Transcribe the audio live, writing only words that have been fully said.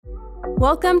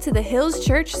Welcome to the Hills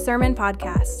Church Sermon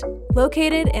Podcast.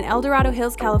 Located in El Dorado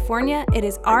Hills, California, it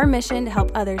is our mission to help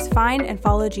others find and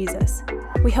follow Jesus.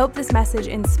 We hope this message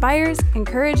inspires,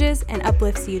 encourages, and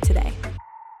uplifts you today.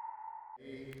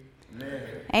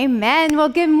 Amen. Well,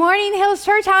 good morning, Hills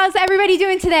Church. How's everybody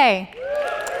doing today?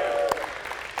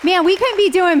 Man, we couldn't be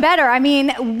doing better. I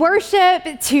mean,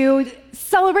 worship to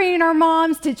celebrating our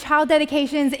moms to child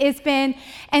dedications. It's been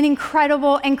an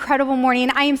incredible, incredible morning.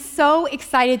 I am so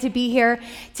excited to be here,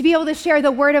 to be able to share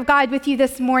the word of God with you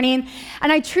this morning.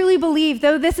 And I truly believe,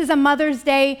 though this is a Mother's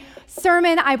Day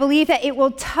sermon, I believe that it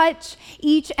will touch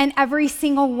each and every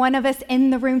single one of us in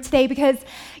the room today, because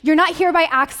you're not here by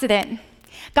accident.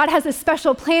 God has a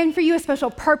special plan for you, a special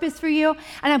purpose for you,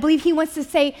 and I believe he wants to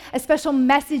say a special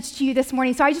message to you this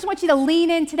morning. So I just want you to lean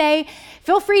in today.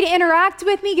 Feel free to interact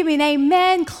with me. Give me an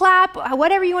amen, clap,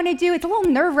 whatever you want to do. It's a little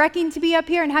nerve-wracking to be up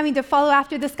here and having to follow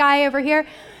after this guy over here.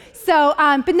 So,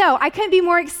 but no, I couldn't be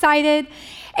more excited.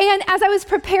 And as I was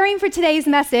preparing for today's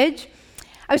message,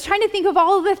 I was trying to think of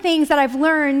all of the things that I've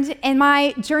learned in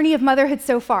my journey of motherhood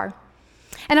so far.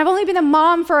 And I've only been a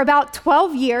mom for about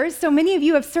 12 years, so many of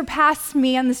you have surpassed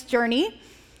me on this journey.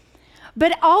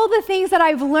 But all the things that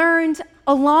I've learned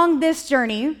along this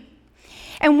journey,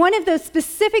 and one of those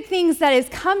specific things that has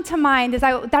come to mind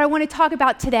that I want to talk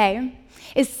about today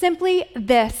is simply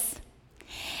this.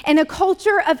 In a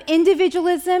culture of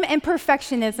individualism and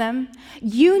perfectionism,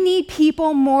 you need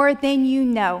people more than you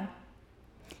know.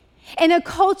 In a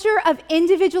culture of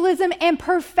individualism and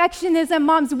perfectionism,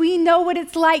 moms, we know what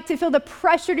it's like to feel the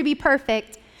pressure to be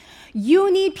perfect. You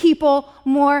need people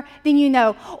more than you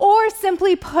know. Or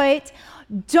simply put,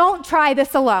 don't try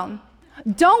this alone.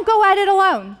 Don't go at it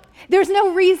alone. There's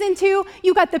no reason to.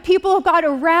 You got the people of God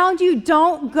around you.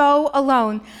 Don't go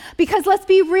alone. Because let's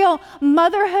be real,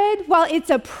 motherhood, while it's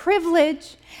a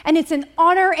privilege and it's an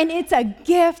honor and it's a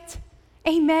gift,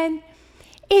 amen,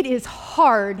 it is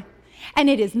hard. And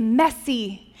it is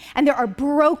messy, and there are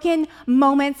broken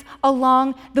moments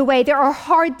along the way. There are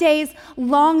hard days,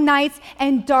 long nights,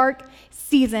 and dark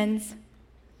seasons.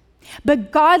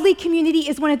 But godly community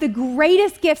is one of the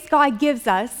greatest gifts God gives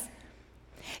us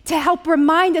to help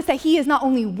remind us that he is not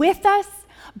only with us,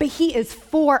 but he is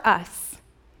for us.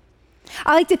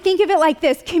 I like to think of it like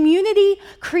this. Community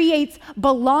creates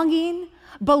belonging,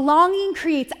 belonging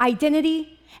creates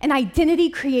identity, and identity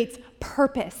creates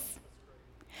purpose.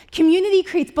 Community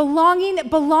creates belonging,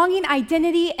 belonging,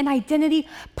 identity, and identity,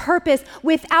 purpose.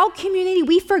 Without community,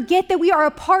 we forget that we are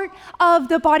a part of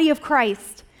the body of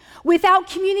Christ. Without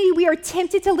community, we are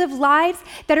tempted to live lives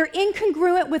that are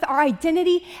incongruent with our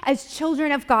identity as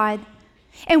children of God.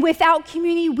 And without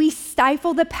community, we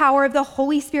stifle the power of the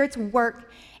Holy Spirit's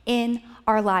work in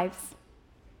our lives.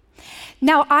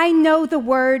 Now, I know the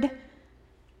word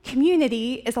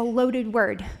community is a loaded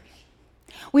word.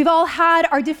 We've all had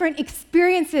our different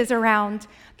experiences around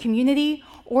community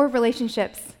or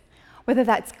relationships, whether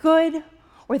that's good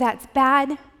or that's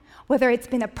bad, whether it's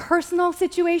been a personal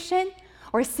situation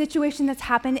or a situation that's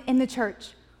happened in the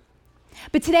church.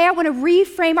 But today I want to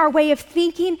reframe our way of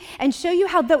thinking and show you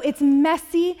how, though it's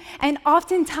messy and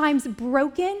oftentimes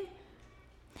broken,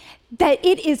 that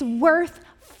it is worth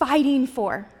fighting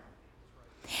for.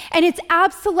 And it's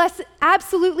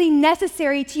absolutely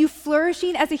necessary to you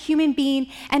flourishing as a human being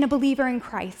and a believer in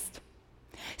Christ.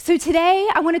 So today,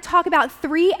 I want to talk about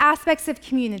 3 aspects of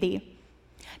community.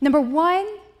 Number 1,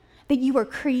 that you were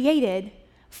created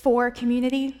for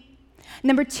community.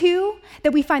 Number 2,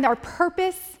 that we find our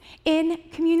purpose in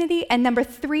community. And number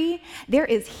 3, there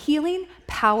is healing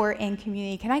power in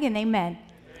community. Can I get an amen?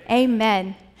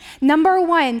 Amen. Number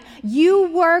 1,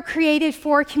 you were created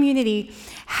for community.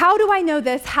 How do I know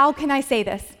this? How can I say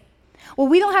this? Well,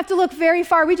 we don't have to look very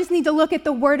far. We just need to look at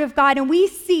the Word of God. And we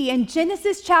see in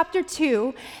Genesis chapter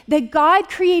 2 that God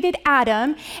created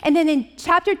Adam. And then in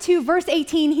chapter 2, verse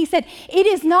 18, he said, "It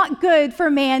is not good for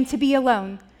man to be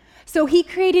alone." So he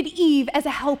created Eve as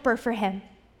a helper for him.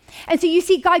 And so you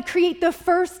see God create the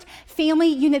first family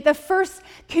unit, the first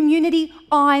community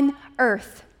on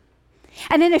earth.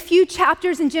 And then a few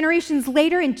chapters and generations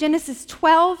later, in Genesis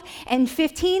 12 and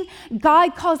 15,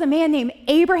 God calls a man named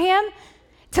Abraham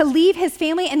to leave his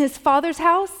family and his father's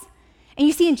house. And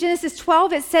you see in Genesis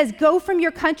 12, it says, "Go from your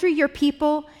country, your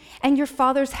people, and your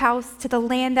father's house to the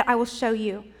land that I will show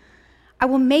you. I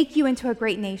will make you into a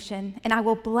great nation, and I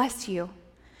will bless you.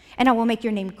 And I will make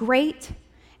your name great,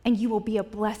 and you will be a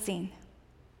blessing."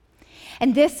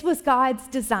 And this was God's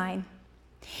design.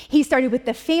 He started with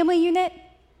the family unit.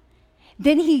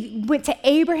 Then he went to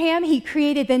Abraham. He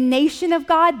created the nation of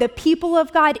God, the people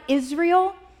of God,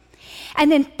 Israel.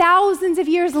 And then thousands of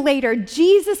years later,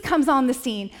 Jesus comes on the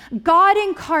scene, God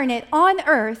incarnate on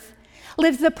earth,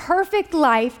 lives the perfect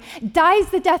life, dies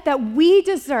the death that we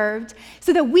deserved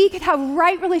so that we could have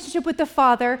right relationship with the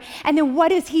Father. And then what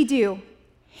does he do?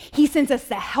 He sends us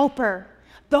the helper,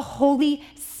 the Holy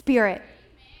Spirit.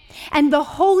 And the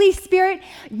Holy Spirit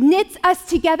knits us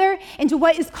together into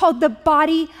what is called the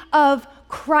body of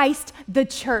Christ, the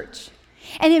church.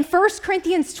 And in 1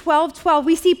 Corinthians 12:12,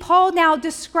 we see Paul now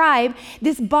describe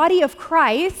this body of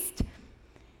Christ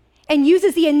and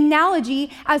uses the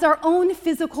analogy as our own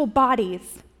physical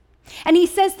bodies. And he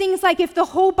says things like, if the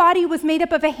whole body was made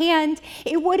up of a hand,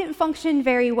 it wouldn't function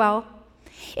very well.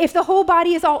 If the whole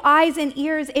body is all eyes and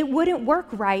ears, it wouldn't work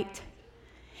right.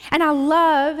 And I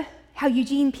love how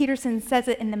Eugene Peterson says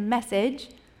it in the Message.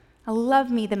 I love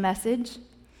me the Message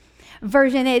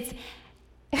version. It's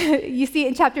you see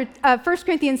in 1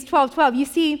 Corinthians 12:12, you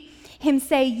see him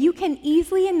say, you can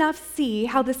easily enough see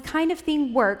how this kind of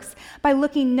thing works by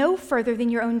looking no further than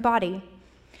your own body.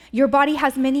 Your body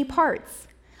has many parts,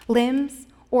 limbs,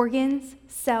 organs,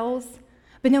 cells,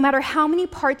 but no matter how many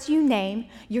parts you name,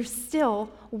 you're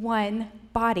still one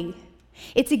body.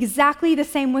 It's exactly the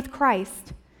same with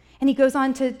Christ. And he goes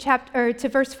on to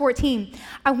verse 14.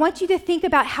 I want you to think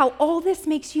about how all this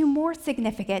makes you more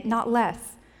significant, not less.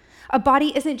 A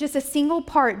body isn't just a single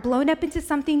part blown up into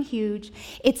something huge.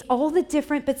 It's all the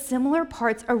different but similar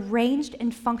parts arranged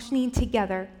and functioning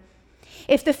together.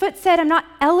 If the foot said, I'm not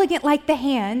elegant like the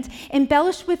hand,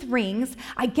 embellished with rings,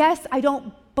 I guess I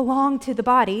don't belong to the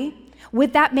body,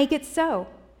 would that make it so?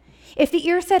 If the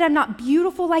ear said, I'm not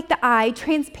beautiful like the eye,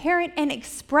 transparent and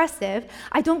expressive,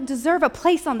 I don't deserve a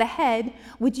place on the head,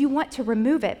 would you want to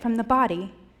remove it from the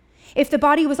body? If the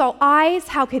body was all eyes,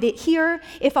 how could it hear?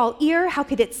 If all ear, how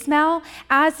could it smell?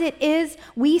 As it is,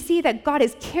 we see that God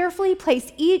has carefully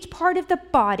placed each part of the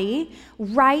body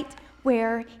right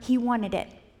where he wanted it.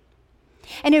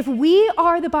 And if we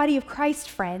are the body of Christ,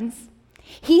 friends,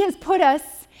 he has put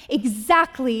us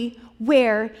exactly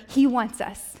where he wants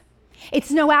us.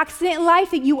 It's no accident in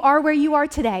life that you are where you are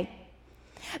today.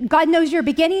 God knows your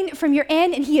beginning from your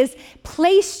end, and he has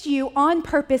placed you on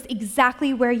purpose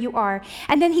exactly where you are.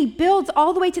 And then he builds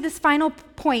all the way to this final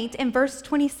point in verse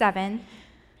 27,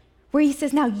 where he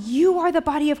says, now you are the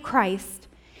body of Christ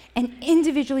and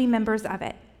individually members of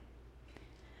it.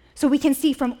 So we can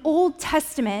see from Old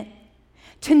Testament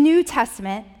to New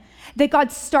Testament that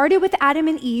God started with Adam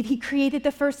and Eve. He created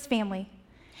the first family.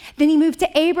 Then he moved to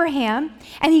Abraham,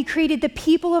 and he created the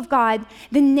people of God,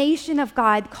 the nation of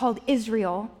God called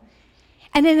Israel.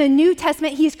 And in the New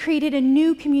Testament, he's created a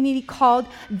new community called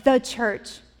the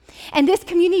church. And this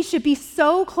community should be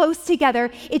so close together,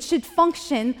 it should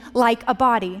function like a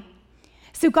body.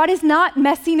 So God is not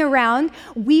messing around.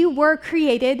 We were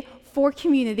created for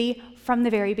community from the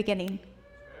very beginning.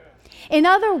 In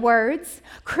other words,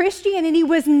 Christianity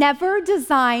was never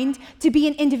designed to be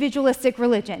an individualistic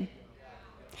religion.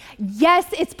 Yes,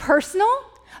 it's personal,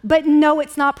 but no,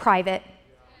 it's not private.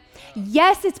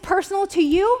 Yes, it's personal to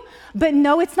you, but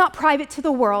no, it's not private to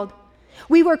the world.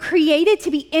 We were created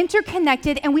to be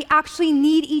interconnected, and we actually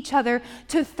need each other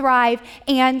to thrive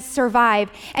and survive.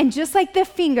 And just like the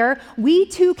finger, we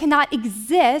too cannot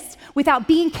exist without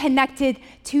being connected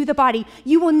to the body.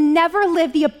 You will never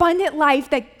live the abundant life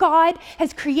that God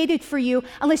has created for you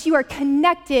unless you are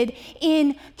connected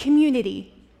in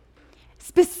community.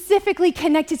 Specifically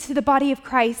connected to the body of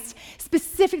Christ,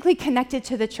 specifically connected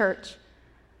to the church.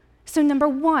 So number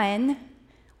one,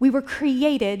 we were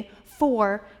created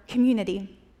for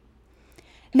community.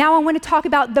 Now I want to talk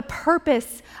about the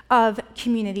purpose of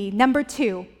community. Number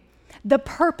two, the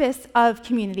purpose of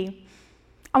community.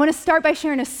 I want to start by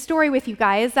sharing a story with you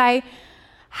guys. I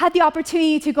had the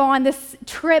opportunity to go on this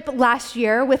trip last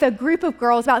year with a group of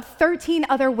girls, about 13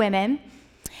 other women,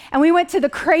 and we went to the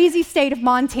crazy state of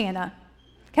Montana.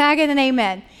 Can I get an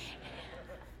amen?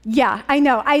 Yeah, I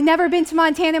know. I'd never been to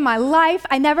Montana in my life.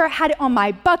 I never had it on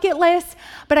my bucket list,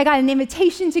 but I got an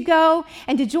invitation to go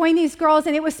and to join these girls,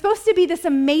 and it was supposed to be this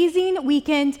amazing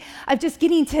weekend of just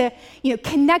getting to,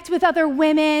 connect with other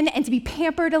women and to be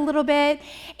pampered a little bit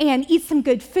and eat some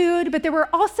good food. But there were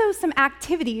also some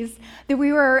activities that we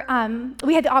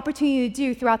had the opportunity to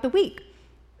do throughout the week.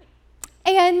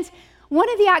 And one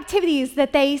of the activities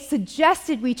that they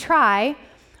suggested we try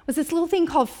was this little thing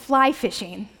called fly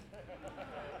fishing.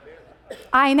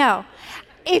 I know.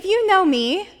 If you know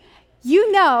me,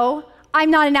 you know I'm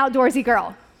not an outdoorsy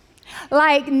girl.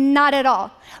 Not at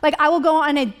all. I will go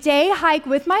on a day hike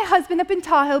with my husband up in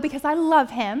Tahoe because I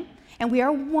love him, and we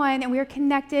are one, and we are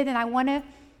connected, and I want to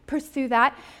pursue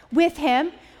that with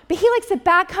him. but he likes to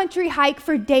backcountry hike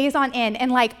for days on end, and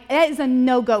like, that is a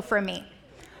no-go for me.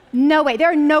 No way.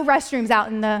 There are no restrooms out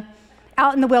in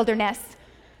the wilderness.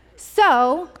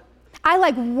 So I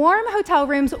like warm hotel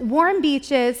rooms, warm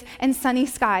beaches, and sunny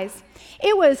skies.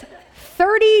 It was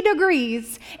 30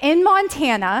 degrees in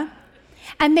Montana,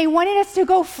 and they wanted us to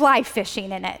go fly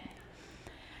fishing in it.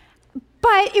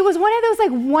 But it was one of those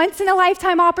like once in a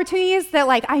lifetime opportunities that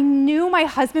like I knew my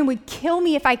husband would kill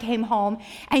me if I came home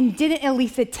and didn't at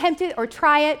least attempt it or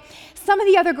try it. Some of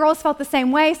the other girls felt the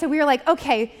same way, so we were like,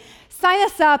 okay, sign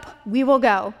us up, we will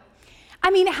go. I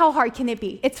mean, how hard can it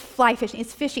be? It's fly fishing,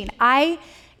 it's fishing. I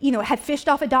had fished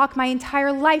off a dock my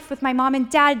entire life with my mom and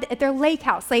dad at their lake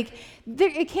house. Like,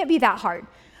 it can't be that hard.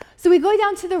 So we go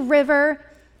down to the river,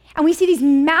 and we see these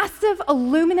massive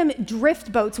aluminum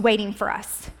drift boats waiting for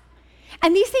us.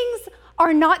 And these things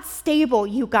are not stable,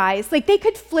 you guys. Like, they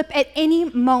could flip at any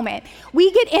moment.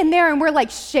 We get in there, and we're like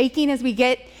shaking as we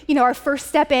get, our first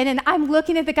step in, and I'm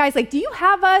looking at the guys like, do you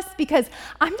have us? Because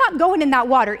I'm not going in that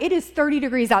water. It is 30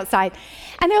 degrees outside.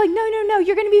 And they're like, no,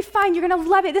 you're gonna be fine. You're gonna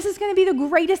love it. This is gonna be the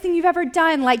greatest thing you've ever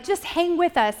done. Like, just hang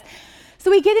with us. So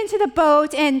we get into the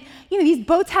boat, and these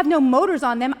boats have no motors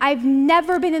on them. I've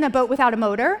never been in a boat without a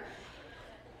motor.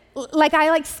 Like, I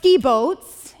like ski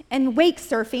boats and wake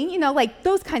surfing, like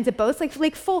those kinds of boats, like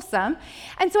Lake Folsom.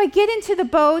 And so I get into the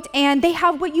boat, and they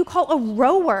have what you call a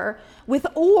rower with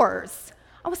oars.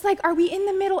 I was like, are we in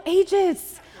the Middle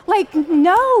Ages? Like,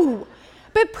 no.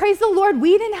 But praise the Lord,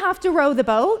 we didn't have to row the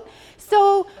boat.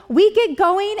 So we get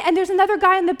going, and there's another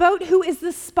guy on the boat who is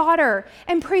the spotter.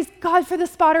 And praise God for the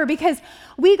spotter, because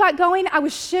we got going, I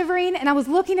was shivering, and I was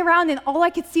looking around, and all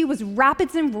I could see was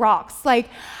rapids and rocks. Like,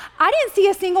 I didn't see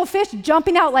a single fish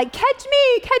jumping out like, catch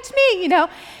me,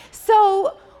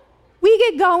 So we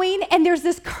get going, and there's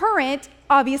this current,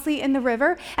 obviously, in the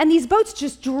river, and these boats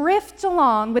just drift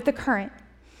along with the current.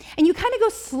 And you kind of go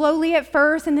slowly at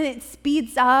first, and then it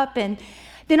speeds up, and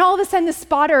then all of a sudden the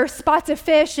spotter spots a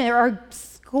fish, or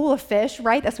school of fish,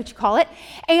 right? That's what you call it.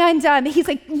 And he's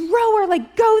like, rower,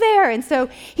 like, go there. And so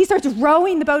he starts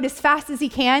rowing the boat as fast as he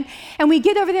can. And we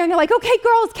get over there, and they're like, okay,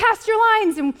 girls, cast your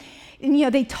lines. And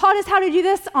they taught us how to do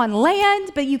this on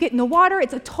land, but you get in the water,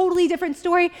 it's a totally different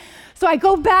story. So I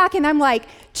go back, and I'm like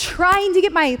trying to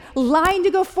get my line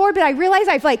to go forward, but I realize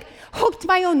I've like hooked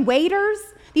my own waders,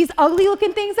 these ugly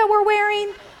looking things that we're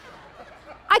wearing.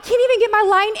 I can't even get my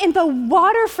line in the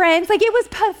water, friends. Like, it was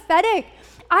pathetic.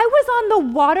 I was on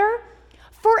the water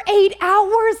for 8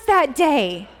 hours that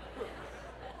day.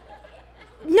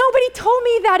 Nobody told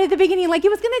me that at the beginning. Like, it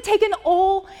was gonna take an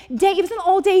all day. It was an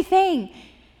all day thing.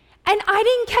 And I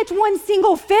didn't catch one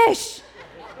single fish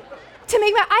to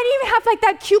make I didn't even have like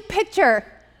that cute picture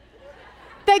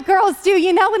that girls do,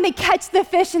 when they catch the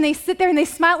fish and they sit there and they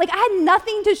smile. Like, I had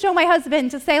nothing to show my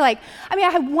husband to say I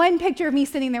had one picture of me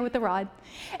sitting there with the rod,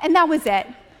 and that was it.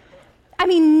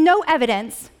 No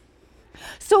evidence.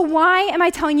 So why am I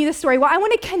telling you this story? Well, I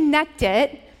want to connect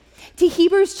it to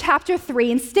Hebrews chapter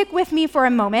 3, and stick with me for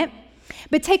a moment,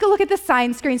 but take a look at the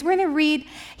sign screens. We're going to read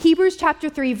Hebrews chapter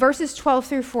 3, verses 12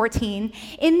 through 14.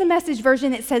 In the Message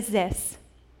version, it says this: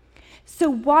 so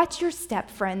watch your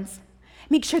step, friends.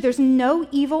 Make sure there's no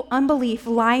evil unbelief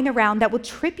lying around that will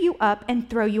trip you up and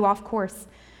throw you off course,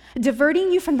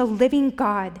 diverting you from the living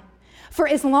God. For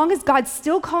as long as God's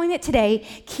still calling it today,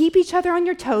 keep each other on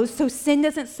your toes so sin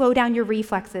doesn't slow down your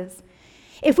reflexes.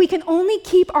 If we can only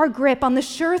keep our grip on the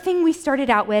sure thing we started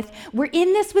out with, we're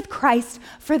in this with Christ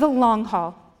for the long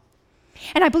haul.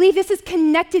 And I believe this is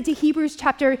connected to Hebrews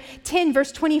chapter 10,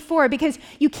 verse 24, because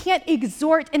you can't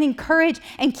exhort and encourage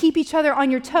and keep each other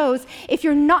on your toes if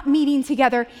you're not meeting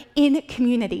together in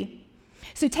community.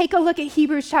 So take a look at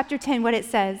Hebrews chapter 10, what it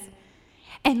says.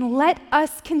 And let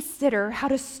us consider how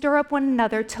to stir up one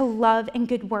another to love and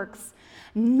good works,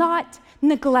 not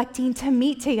neglecting to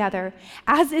meet together,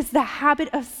 as is the habit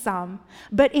of some,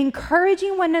 but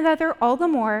encouraging one another all the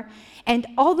more, and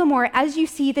all the more as you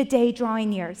see the day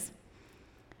drawing near.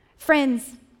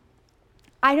 Friends,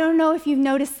 I don't know if you've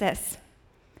noticed this,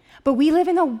 but we live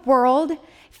in a world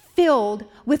filled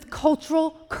with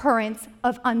cultural currents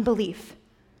of unbelief.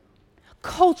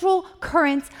 Cultural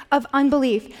currents of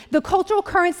unbelief. The cultural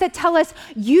currents that tell us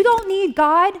you don't need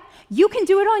God, you can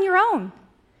do it on your own.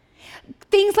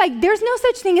 Things like there's no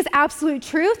such thing as absolute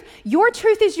truth. Your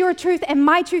truth is your truth, and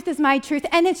my truth is my truth,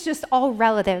 and it's just all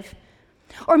relative.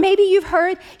 Or maybe you've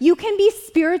heard you can be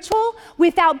spiritual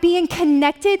without being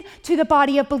connected to the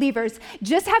body of believers.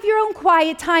 Just have your own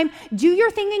quiet time, do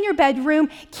your thing in your bedroom,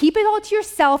 keep it all to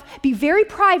yourself, be very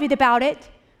private about it.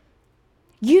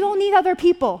 You don't need other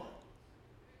people.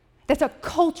 That's a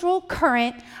cultural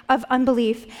current of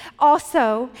unbelief.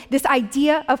 Also, this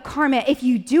idea of karma. If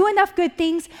you do enough good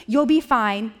things, you'll be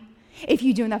fine. If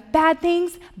you do enough bad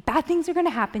things are going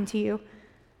to happen to you.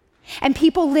 And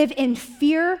people live in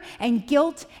fear and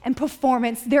guilt and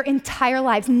performance their entire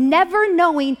lives, never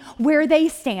knowing where they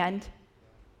stand.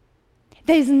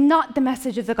 That is not the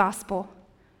message of the gospel.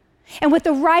 And what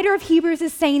the writer of Hebrews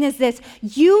is saying is this: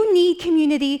 you need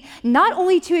community not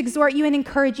only to exhort you and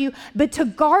encourage you, but to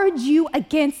guard you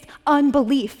against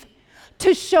unbelief,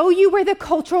 to show you where the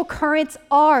cultural currents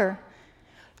are.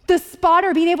 The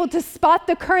spotter being able to spot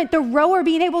the current, the rower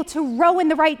being able to row in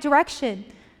the right direction.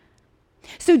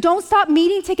 So don't stop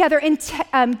meeting together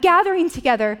and gathering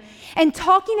together and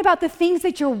talking about the things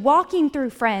that you're walking through,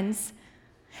 friends.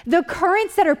 The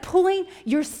currents that are pulling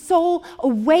your soul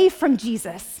away from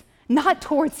Jesus, not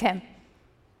towards him.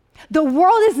 The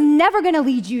world is never going to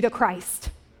lead you to Christ.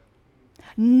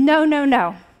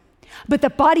 No. But the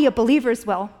body of believers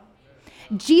will.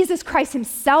 Jesus Christ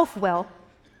himself will.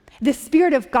 The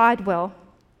Spirit of God will.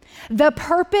 The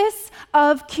purpose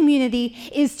of community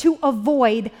is to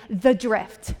avoid the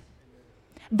drift.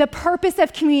 The purpose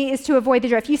of community is to avoid the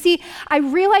drift. You see, I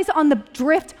realized on the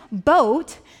drift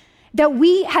boat that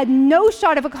we had no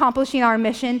shot of accomplishing our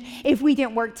mission if we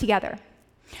didn't work together.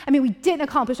 I mean, we didn't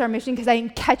accomplish our mission because I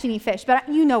didn't catch any fish, but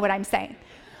you know what I'm saying.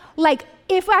 Like,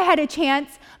 if I had a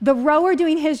chance, the rower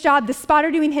doing his job, the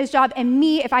spotter doing his job, and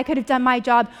me, if I could have done my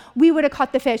job, we would have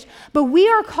caught the fish. But we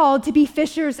are called to be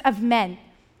fishers of men.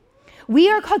 We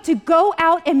are called to go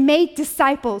out and make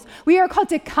disciples. We are called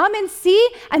to come and see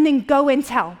and then go and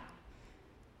tell.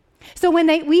 So when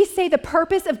we say the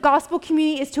purpose of gospel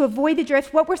community is to avoid the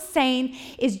drift, what we're saying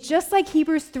is just like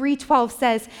Hebrews 3:12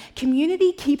 says,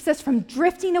 community keeps us from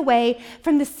drifting away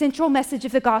from the central message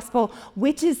of the gospel,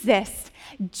 which is this: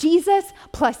 Jesus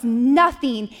plus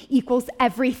nothing equals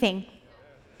everything.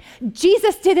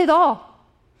 Jesus did it all.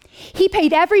 He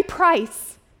paid every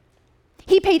price.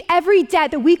 He paid every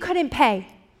debt that we couldn't pay.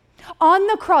 On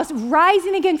the cross,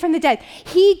 rising again from the dead,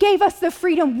 he gave us the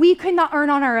freedom we could not earn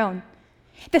on our own.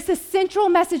 That's the central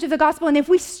message of the gospel. And if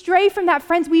we stray from that,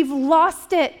 friends, we've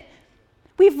lost it.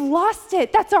 We've lost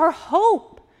it. That's our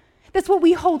hope. That's what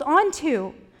we hold on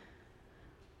to.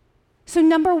 So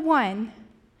number one,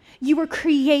 you were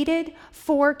created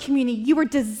for community. You were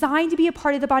designed to be a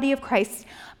part of the body of Christ.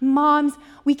 Moms,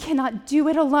 we cannot do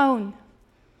it alone.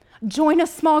 Join a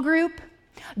small group.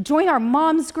 Join our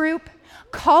moms group.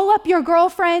 Call up your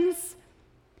girlfriends.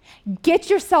 Get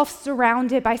yourself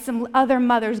surrounded by some other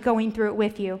mothers going through it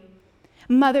with you.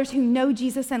 Mothers who know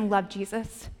Jesus and love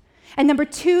Jesus. And number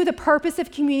two, the purpose of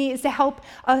community is to help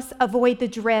us avoid the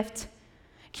drift.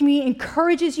 Community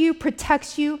encourages you,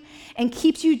 protects you, and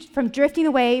keeps you from drifting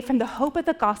away from the hope of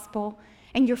the gospel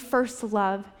and your first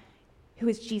love, who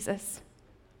is Jesus.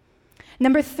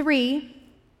 Number three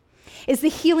is the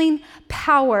healing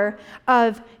power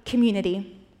of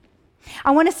community.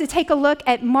 I want us to take a look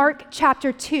at Mark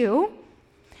chapter 2.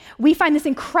 We find this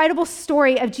incredible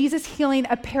story of Jesus healing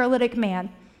a paralytic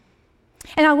man.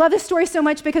 And I love this story so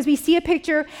much because we see a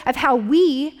picture of how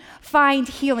we find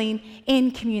healing in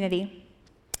community.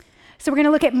 So we're going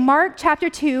to look at Mark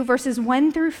chapter 2, verses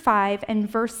 1 through 5 and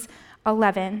verse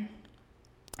 11.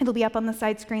 It'll be up on the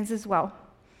side screens as well.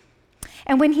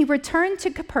 And when he returned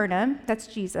to Capernaum, that's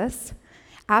Jesus,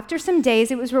 after some days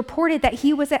it was reported that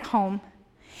he was at home.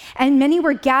 And many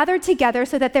were gathered together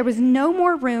so that there was no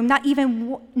more room, not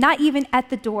even at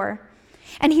the door.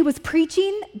 And he was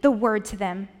preaching the word to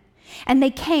them. And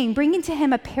they came, bringing to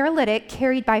him a paralytic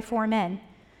carried by 4 men.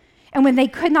 And when they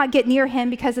could not get near him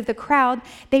because of the crowd,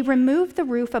 they removed the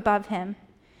roof above him.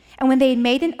 And when they had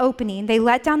made an opening, they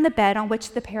let down the bed on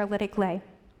which the paralytic lay.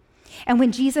 And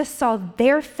when Jesus saw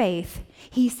their faith,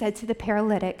 he said to the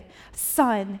paralytic,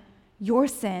 "Son, your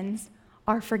sins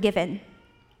are forgiven."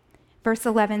 Verse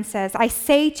 11 says, "I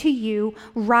say to you,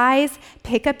 rise,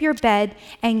 pick up your bed,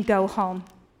 and go home."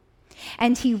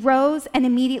 And he rose and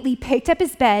immediately picked up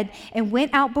his bed and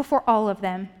went out before all of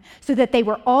them, so that they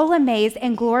were all amazed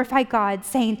and glorified God,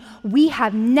 saying, "We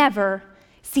have never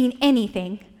seen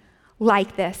anything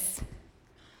like this."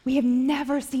 We have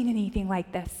never seen anything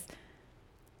like this.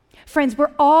 Friends,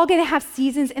 we're all going to have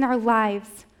seasons in our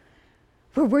lives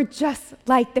where we're just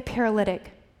like the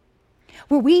paralytic,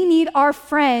 where we need our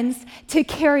friends to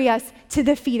carry us to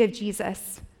the feet of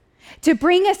Jesus, to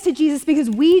bring us to Jesus because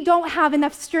we don't have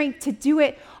enough strength to do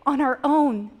it on our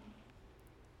own.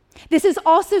 This is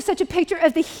also such a picture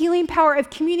of the healing power of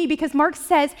community because Mark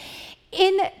says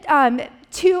in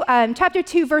chapter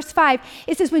 2, verse 5,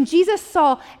 it says, when Jesus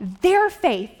saw their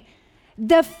faith,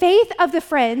 the faith of the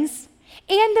friends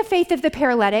and the faith of the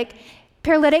paralytic,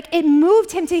 paralytic, it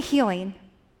moved him to healing.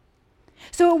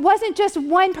 So it wasn't just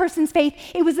one person's faith,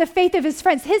 it was the faith of his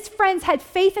friends. His friends had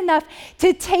faith enough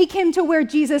to take him to where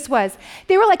Jesus was.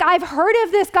 They were like, I've heard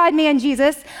of this God-man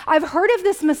Jesus. I've heard of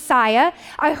this Messiah.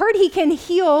 I heard he can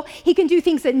heal. He can do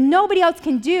things that nobody else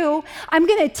can do. I'm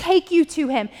going to take you to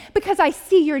him because I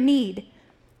see your need.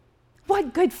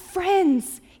 What good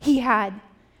friends he had.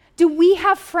 Do we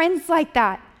have friends like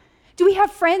that? Do we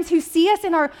have friends who see us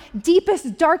in our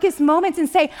deepest, darkest moments and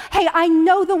say, hey, I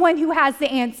know the one who has the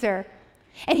answer,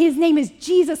 and his name is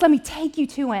Jesus. Let me take you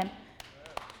to him.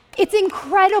 It's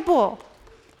incredible.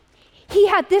 He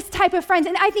had this type of friends.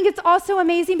 And I think it's also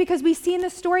amazing because we see in the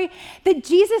story that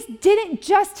Jesus didn't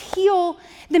just heal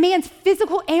the man's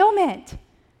physical ailment.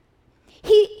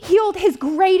 He healed his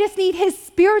greatest need, his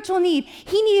spiritual need.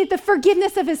 He needed the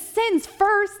forgiveness of his sins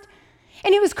first.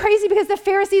 And it was crazy because the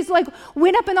Pharisees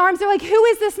went up in arms. They're like, who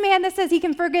is this man that says he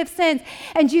can forgive sins?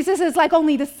 And Jesus is like,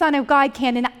 only the Son of God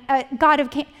can,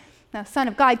 and Son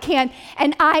of God can,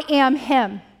 and I am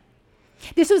him.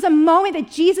 This was a moment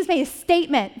that Jesus made a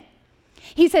statement.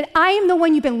 He said, I am the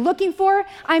one you've been looking for.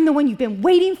 I'm the one you've been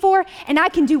waiting for, and I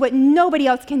can do what nobody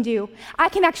else can do. I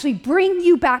can actually bring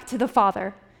you back to the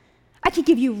Father. I can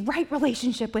give you right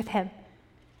relationship with him.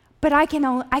 But I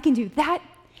can do that,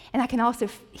 and I can also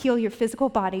heal your physical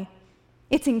body.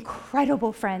 It's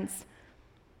incredible, friends.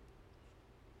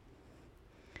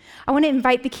 I want to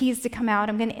invite the keys to come out.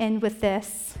 I'm going to end with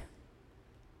this.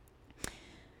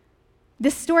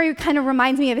 This story kind of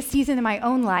reminds me of a season in my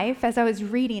own life as I was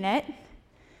reading it.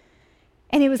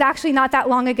 And it was actually not that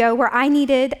long ago where I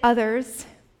needed others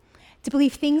to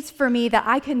believe things for me that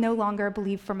I could no longer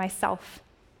believe for myself.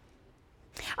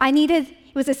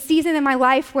 It was a season in my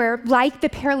life where, like the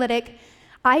paralytic,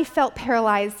 I felt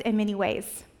paralyzed in many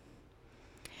ways.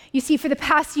 You see, for the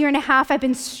past year and a half, I've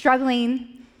been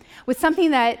struggling with something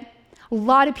that a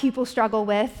lot of people struggle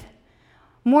with,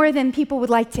 more than people would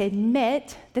like to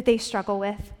admit that they struggle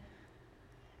with.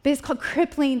 But it's called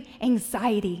crippling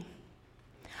anxiety,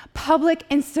 public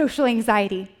and social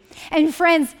anxiety. And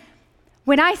friends,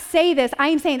 when I say this, I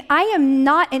am saying I am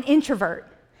not an introvert.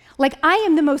 I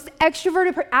am the most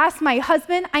extroverted person. Ask my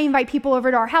husband. I invite people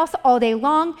over to our house all day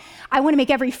long. I want to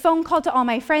make every phone call to all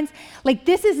my friends.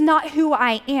 This is not who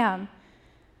I am.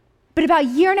 But about a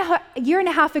year and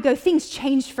a half ago, things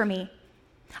changed for me.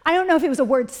 I don't know if it was a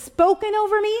word spoken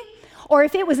over me or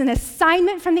if it was an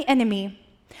assignment from the enemy.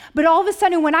 But all of a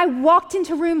sudden, when I walked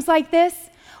into rooms like this,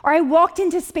 or I walked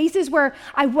into spaces where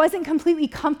I wasn't completely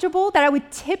comfortable, that I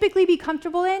would typically be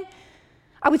comfortable in,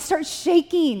 I would start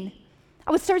shaking.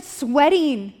 I would start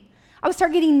sweating. I would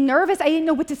start getting nervous. I didn't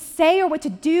know what to say or what to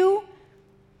do.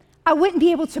 I wouldn't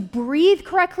be able to breathe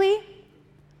correctly.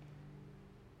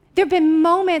 There have been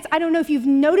moments, I don't know if you've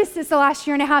noticed this the last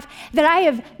year and a half, that I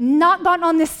have not gotten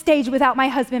on this stage without my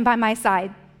husband by my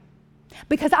side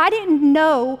because I didn't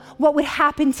know what would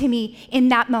happen to me in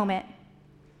that moment.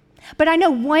 But I know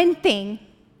one thing,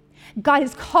 God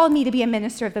has called me to be a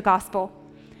minister of the gospel.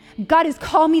 God has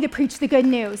called me to preach the good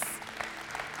news.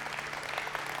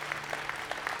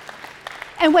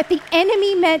 And what the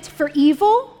enemy meant for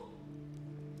evil,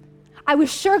 I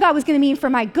was sure God was going to mean for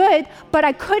my good, but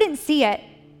I couldn't see it.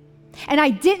 And I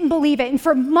didn't believe it. And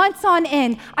for months on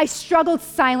end, I struggled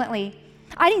silently.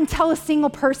 I didn't tell a single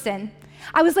person.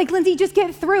 I was like, Lindsay, just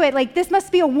get through it. This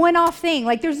must be a one-off thing.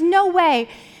 There's no way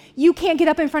you can't get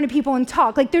up in front of people and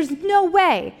talk. There's no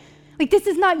way. This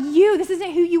is not you. This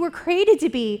isn't who you were created to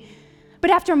be. But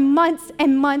after months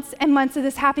and months and months of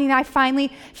this happening, I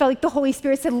finally felt like the Holy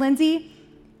Spirit said, Lindsay,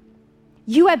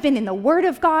 you have been in the Word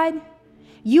of God.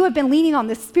 You have been leaning on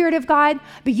the Spirit of God,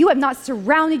 but you have not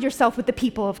surrounded yourself with the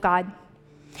people of God.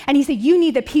 And he said, you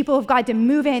need the people of God to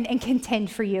move in and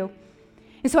contend for you.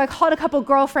 And so I called a couple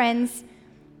girlfriends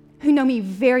who know me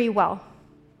very well.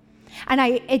 And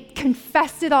I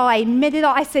confessed it all. I admitted it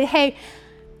all. I said, hey,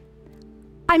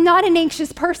 I'm not an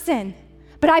anxious person,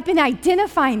 but I've been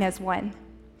identifying as one.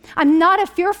 I'm not a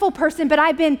fearful person, but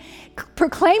I've been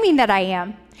proclaiming that I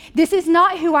am. This is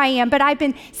not who I am, but I've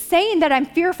been saying that I'm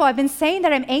fearful. I've been saying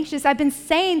that I'm anxious. I've been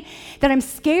saying that I'm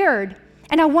scared.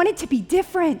 And I want it to be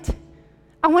different.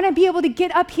 I want to be able to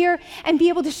get up here and be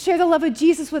able to share the love of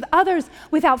Jesus with others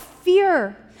without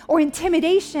fear or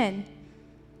intimidation.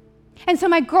 And so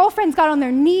my girlfriends got on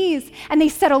their knees and they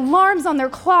set alarms on their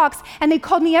clocks and they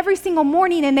called me every single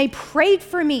morning and they prayed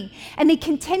for me and they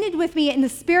contended with me in the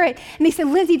Spirit. And they said,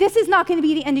 Lindsay, this is not going to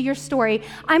be the end of your story.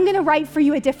 I'm going to write for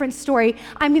you a different story.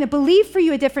 I'm going to believe for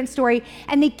you a different story.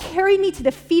 And they carried me to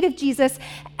the feet of Jesus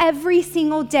every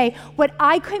single day. What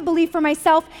I couldn't believe for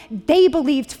myself, they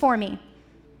believed for me.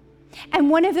 And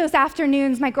one of those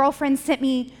afternoons, my girlfriend sent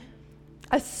me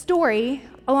a story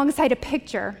alongside a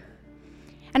picture.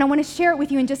 And I want to share it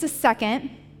with you in just a second.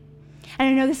 And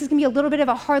I know this is going to be a little bit of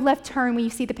a hard left turn when you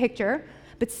see the picture,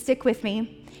 but stick with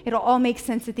me. It'll all make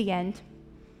sense at the end.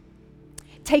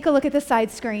 Take a look at the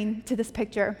side screen to this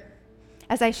picture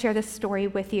as I share this story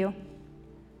with you.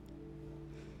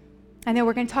 I know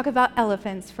we're going to talk about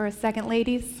elephants for a second,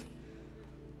 ladies.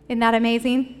 Isn't that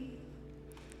amazing?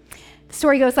 The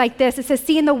story goes like this. It says,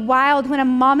 see, in the wild, when a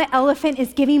mama elephant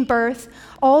is giving birth,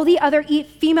 all the other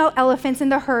female elephants in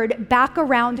the herd back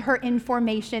around her in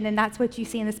formation, and that's what you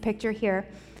see in this picture here.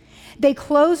 They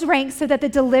close ranks so that the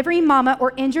delivering mama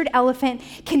or injured elephant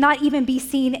cannot even be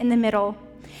seen in the middle.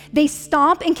 They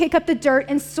stomp and kick up the dirt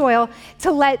and soil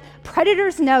to let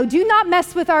predators know, do not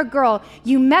mess with our girl.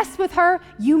 You mess with her,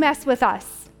 you mess with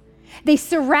us. They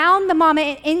surround the mama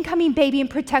and incoming baby in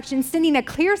protection, sending a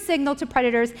clear signal to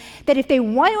predators that if they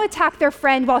want to attack their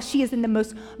friend while she is in the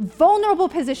most vulnerable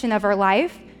position of her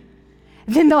life,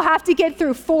 then they'll have to get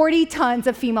through 40 tons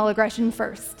of female aggression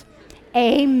first.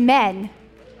 Amen.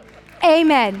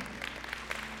 Amen.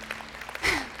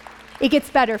 It gets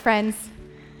better, friends.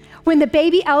 When the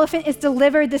baby elephant is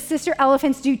delivered, the sister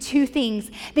elephants do two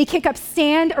things. They kick up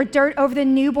sand or dirt over the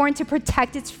newborn to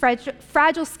protect its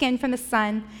fragile skin from the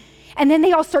sun. And then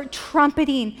they all start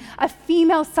trumpeting a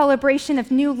female celebration of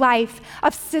new life,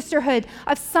 of sisterhood,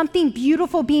 of something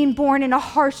beautiful being born in a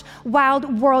harsh,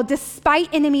 wild world, despite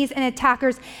enemies and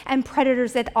attackers and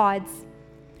predators at odds.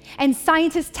 And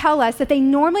scientists tell us that they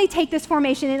normally take this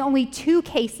formation in only 2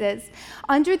 cases,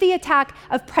 under the attack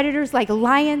of predators like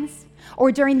lions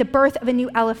or during the birth of a new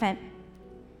elephant.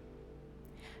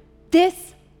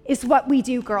 This is what we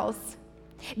do, girls.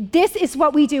 This is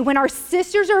what we do when our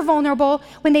sisters are vulnerable,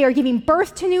 when they are giving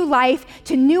birth to new life,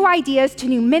 to new ideas, to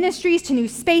new ministries, to new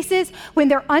spaces, when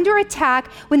they're under attack,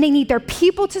 when they need their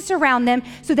people to surround them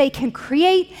so they can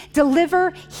create,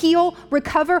 deliver, heal,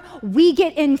 recover. We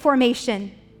get in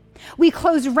formation. We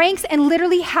close ranks and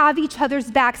literally have each other's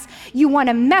backs. You want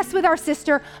to mess with our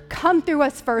sister? Come through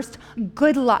us first.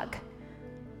 Good luck.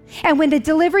 And when the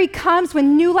delivery comes,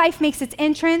 when new life makes its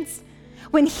entrance,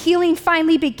 when healing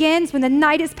finally begins, when the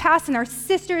night is past and our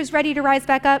sister is ready to rise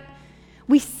back up,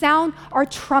 we sound our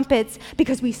trumpets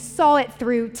because we saw it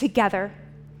through together.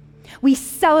 We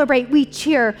celebrate, we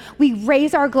cheer, we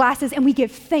raise our glasses, and we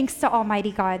give thanks to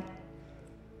Almighty God.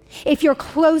 If you're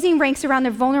closing ranks around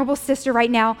a vulnerable sister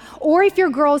right now, or if your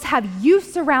girls have you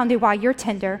surrounded while you're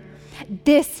tender,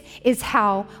 this is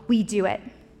how we do it.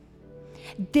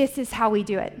 This is how we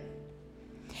do it.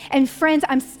 And friends,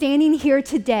 I'm standing here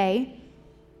today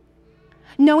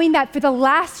knowing that for the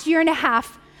last 1.5 years,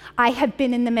 I have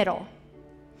been in the middle.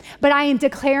 But I am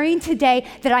declaring today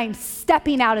that I am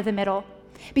stepping out of the middle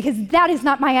because that is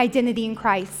not my identity in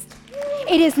Christ.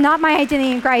 It is not my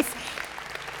identity in Christ.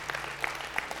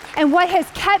 And what has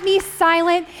kept me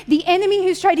silent, the enemy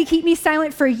who's tried to keep me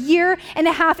silent for 1.5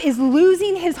 years is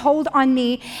losing his hold on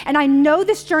me. And I know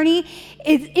this journey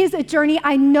is a journey.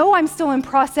 I know I'm still in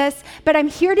process, but I'm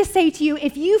here to say to you,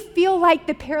 if you feel like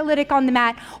the paralytic on the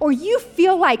mat, or you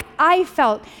feel like I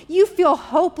felt, you feel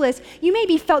hopeless, you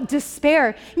maybe felt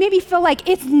despair, you maybe feel like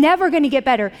it's never going to get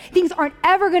better, things aren't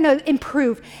ever going to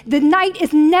improve, the night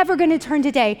is never going to turn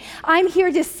to day. I'm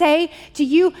here to say to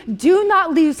you, do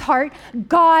not lose heart.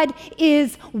 God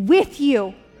is with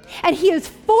you, and he is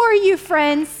for you,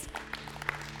 friends.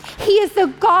 He is the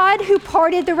God who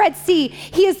parted the Red Sea.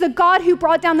 He is the God who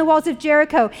brought down the walls of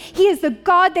Jericho. He is the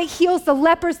God that heals the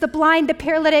lepers, the blind, the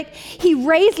paralytic. He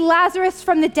raised Lazarus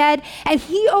from the dead, and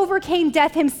he overcame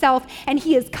death himself, and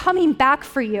he is coming back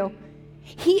for you.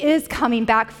 He is coming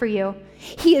back for you.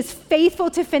 He is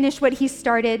faithful to finish what he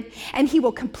started, and he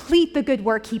will complete the good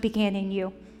work he began in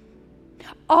you.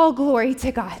 All glory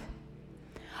to God.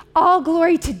 All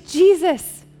glory to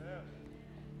Jesus.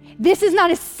 This is not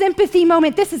a sympathy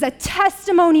moment. This is a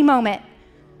testimony moment.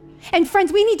 And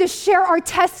friends, we need to share our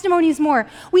testimonies more.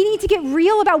 We need to get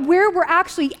real about where we're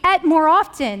actually at more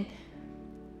often.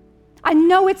 I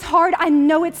know it's hard. I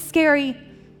know it's scary.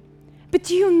 But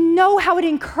do you know how it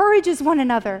encourages one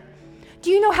another?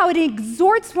 Do you know how it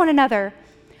exhorts one another?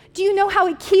 Do you know how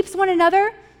it keeps one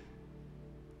another?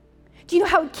 Do you know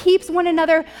how it keeps one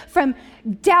another from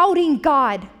doubting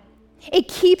God? It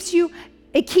keeps you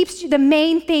the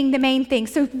main thing.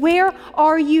 So where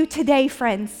are you today,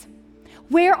 friends?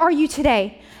 Where are you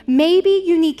today? Maybe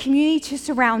you need community to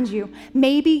surround you.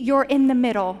 Maybe you're in the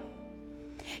middle.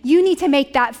 You need to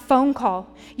make that phone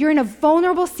call. You're in a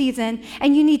vulnerable season,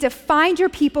 and you need to find your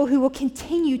people who will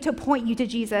continue to point you to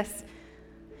Jesus,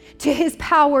 to his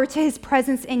power, to his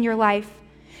presence in your life,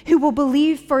 who will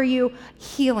believe for you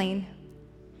healing.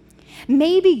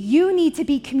 Maybe you need to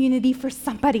be community for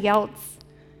somebody else.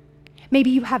 Maybe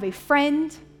you have a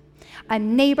friend, a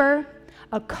neighbor,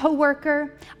 a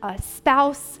coworker, a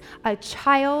spouse, a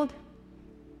child,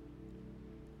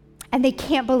 and they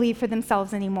can't believe for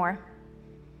themselves anymore.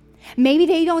 Maybe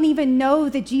they don't even know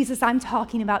the Jesus I'm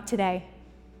talking about today,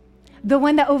 the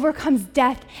one that overcomes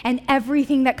death and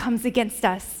everything that comes against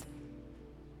us.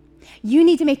 You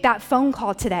need to make that phone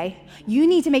call today. You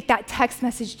need to make that text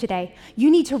message today.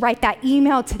 You need to write that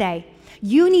email today.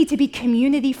 You need to be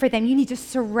community for them. You need to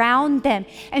surround them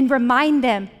and remind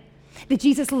them that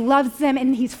Jesus loves them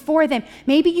and he's for them.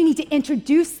 Maybe you need to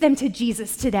introduce them to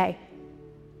Jesus today.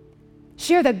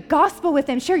 Share the gospel with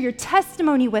them. Share your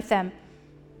testimony with them.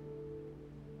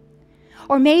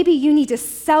 Or maybe you need to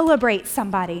celebrate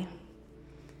somebody.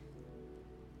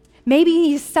 Maybe you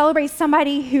need to celebrate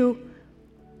somebody who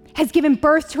has given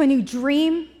birth to a new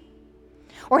dream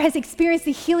or has experienced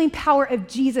the healing power of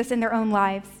Jesus in their own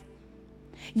lives.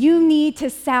 You need to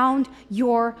sound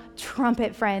your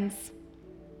trumpet, friends.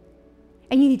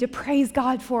 And you need to praise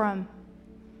God for them.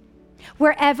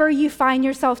 Wherever you find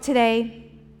yourself today,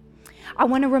 I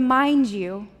want to remind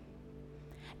you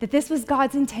that this was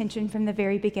God's intention from the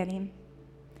very beginning,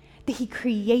 that he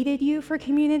created you for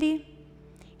community.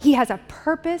 He has a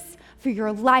purpose for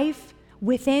your life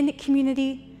within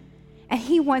community, and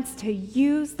he wants to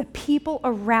use the people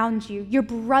around you, your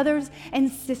brothers and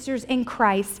sisters in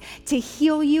Christ, to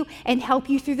heal you and help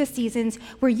you through the seasons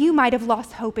where you might have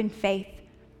lost hope and faith.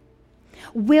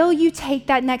 Will you take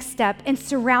that next step and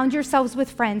surround yourselves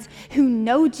with friends who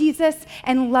know Jesus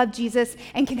and love Jesus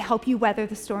and can help you weather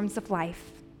the storms of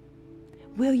life?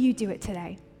 Will you do it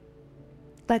today?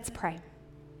 Let's pray.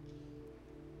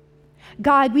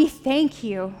 God, we thank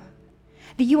you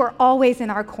that you are always in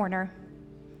our corner.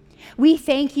 We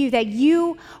thank you that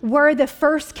you were the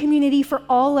first community for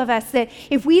all of us, that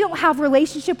if we don't have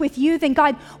relationship with you, then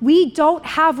God, we don't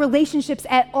have relationships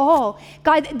at all.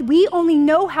 God, we only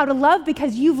know how to love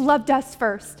because you've loved us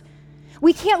first.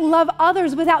 We can't love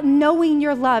others without knowing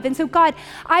your love. And so God,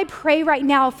 I pray right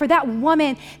now for that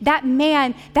woman, that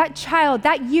man, that child,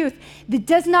 that youth that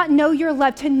does not know your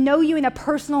love to know you in a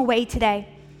personal way today.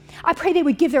 I pray they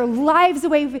would give their lives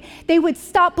away. They would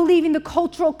stop believing the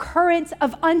cultural currents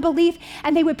of unbelief,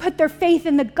 and they would put their faith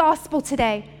in the gospel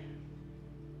today.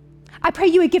 I pray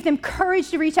you would give them courage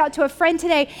to reach out to a friend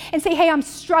today and say, hey, I'm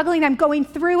struggling, I'm going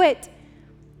through it.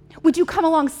 Would you come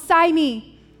alongside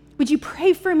me? Would you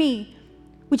pray for me?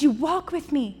 Would you walk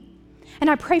with me? And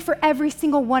I pray for every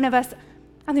single one of us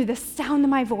under the sound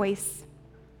of my voice,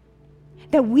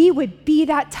 that we would be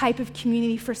that type of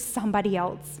community for somebody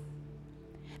else.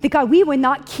 That God, we would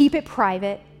not keep it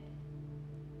private,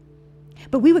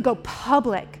 but we would go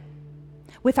public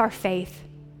with our faith.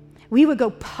 We would go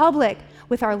public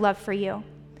with our love for you.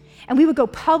 And we would go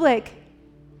public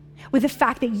with the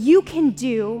fact that you can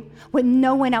do what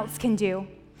no one else can do.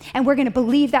 And we're going to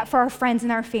believe that for our friends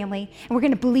and our family. And we're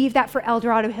going to believe that for El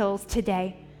Dorado Hills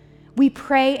today. We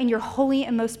pray in your holy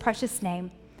and most precious name.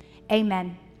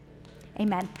 Amen.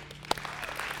 Amen.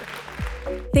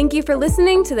 Thank you for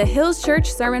listening to the Hills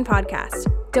Church Sermon Podcast.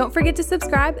 Don't forget to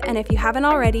subscribe, and if you haven't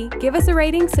already, give us a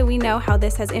rating so we know how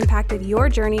this has impacted your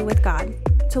journey with God.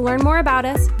 To learn more about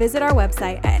us, visit our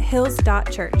website at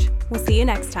hills.church. We'll see you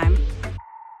next time.